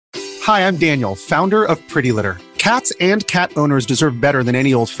Hi, I'm Daniel, founder of Pretty Litter. Cats and cat owners deserve better than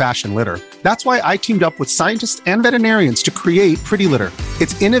any old-fashioned litter. That's why I teamed up with scientists and veterinarians to create Pretty Litter.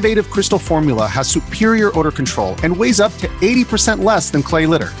 Its innovative crystal formula has superior odor control and weighs up to 80% less than clay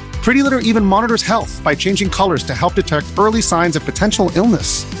litter. Pretty Litter even monitors health by changing colors to help detect early signs of potential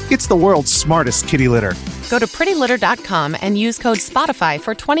illness. It's the world's smartest kitty litter. Go to prettylitter.com and use code SPOTIFY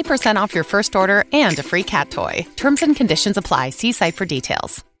for 20% off your first order and a free cat toy. Terms and conditions apply. See site for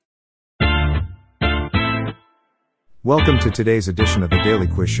details. Welcome to today's edition of the Daily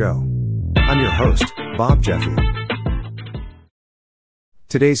Quiz Show. I'm your host, Bob Jeffy.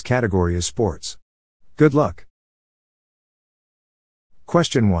 Today's category is sports. Good luck.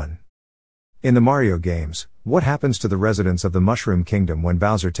 Question 1. In the Mario games, what happens to the residents of the Mushroom Kingdom when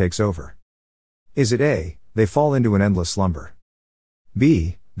Bowser takes over? Is it A, they fall into an endless slumber?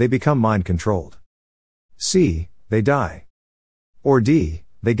 B, they become mind-controlled? C, they die? Or D,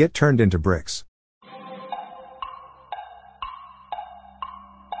 they get turned into bricks?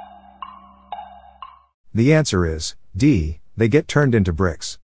 The answer is D, they get turned into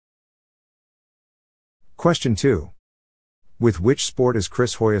bricks. Question 2. With which sport is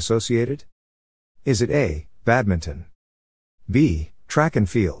Chris Hoy associated? Is it A, badminton? B, track and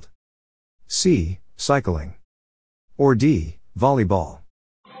field? C, cycling? Or D, volleyball?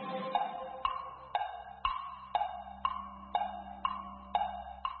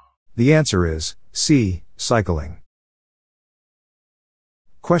 The answer is C, cycling.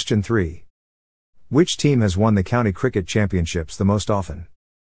 Question 3. Which team has won the county cricket championships the most often?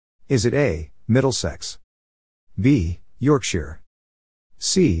 Is it A, Middlesex? B, Yorkshire?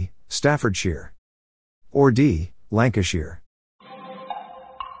 C, Staffordshire? Or D, Lancashire?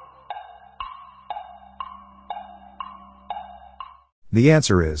 The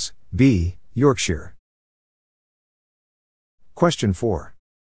answer is B, Yorkshire. Question 4.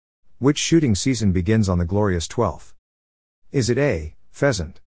 Which shooting season begins on the glorious 12th? Is it A,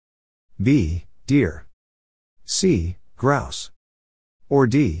 pheasant? B, deer? C, grouse? Or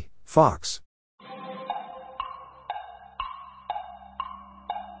D, fox?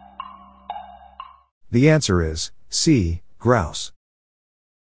 The answer is C, grouse.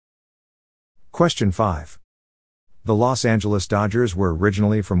 Question 5. The Los Angeles Dodgers were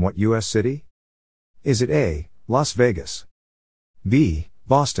originally from what U.S. city? Is it A, Las Vegas? B,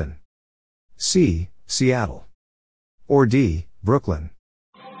 Boston? C, Seattle? Or D, Brooklyn?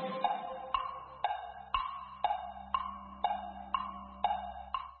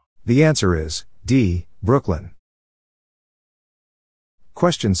 The answer is D, Brooklyn.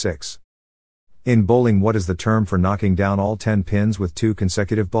 Question 6. In bowling, what is the term for knocking down all 10 pins with 2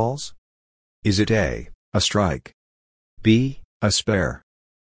 consecutive balls? Is it A, a strike? B, a spare?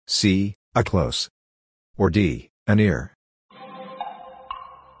 C, a close? Or D, an ear?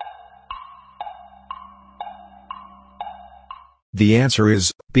 The answer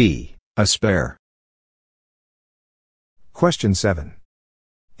is B, a spare. Question 7.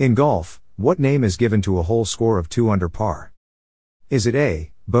 In golf, what name is given to a hole score of 2 under par? Is it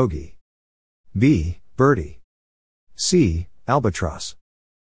A, bogey? B, birdie? C, albatross?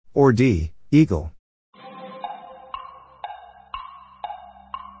 Or D, eagle?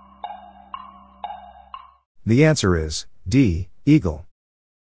 The answer is D, eagle.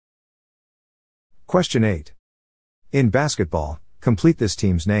 Question 8. In basketball, complete this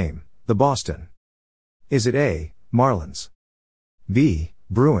team's name, the Boston. Is it A, Marlins? B,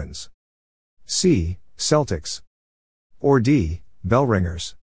 Bruins? C, Celtics? Or D,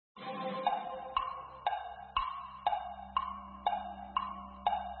 Bellringers?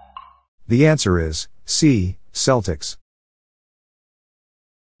 The answer is C, Celtics.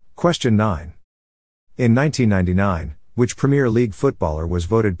 Question 9. In 1999, which Premier League footballer was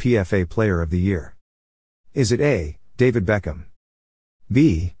voted PFA Player of the Year? Is it A, David Beckham?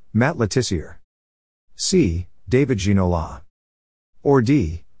 B, Matt Letizier? C, David Ginola? Or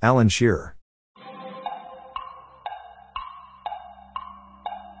D, Alan Shearer?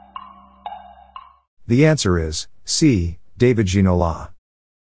 The answer is C, David Ginola.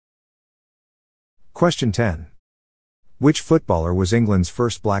 Question 10. Which footballer was England's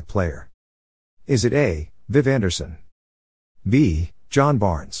first black player? Is it A, Viv Anderson? B, John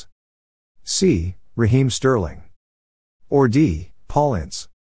Barnes? C, Raheem Sterling? Or D, Paul Ince?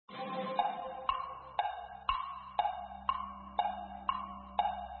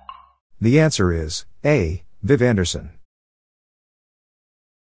 The answer is A, Viv Anderson.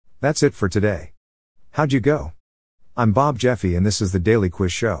 That's it for today. How'd you go? I'm Bob Jeffy and this is the Daily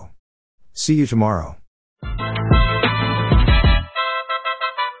Quiz Show. See you tomorrow.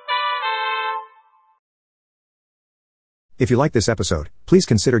 If you like this episode, please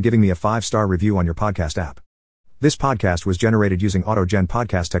consider giving me a 5-star review on your podcast app. This podcast was generated using AutoGen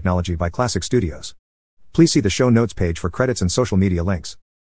podcast technology by Classic Studios. Please see the show notes page for credits and social media links.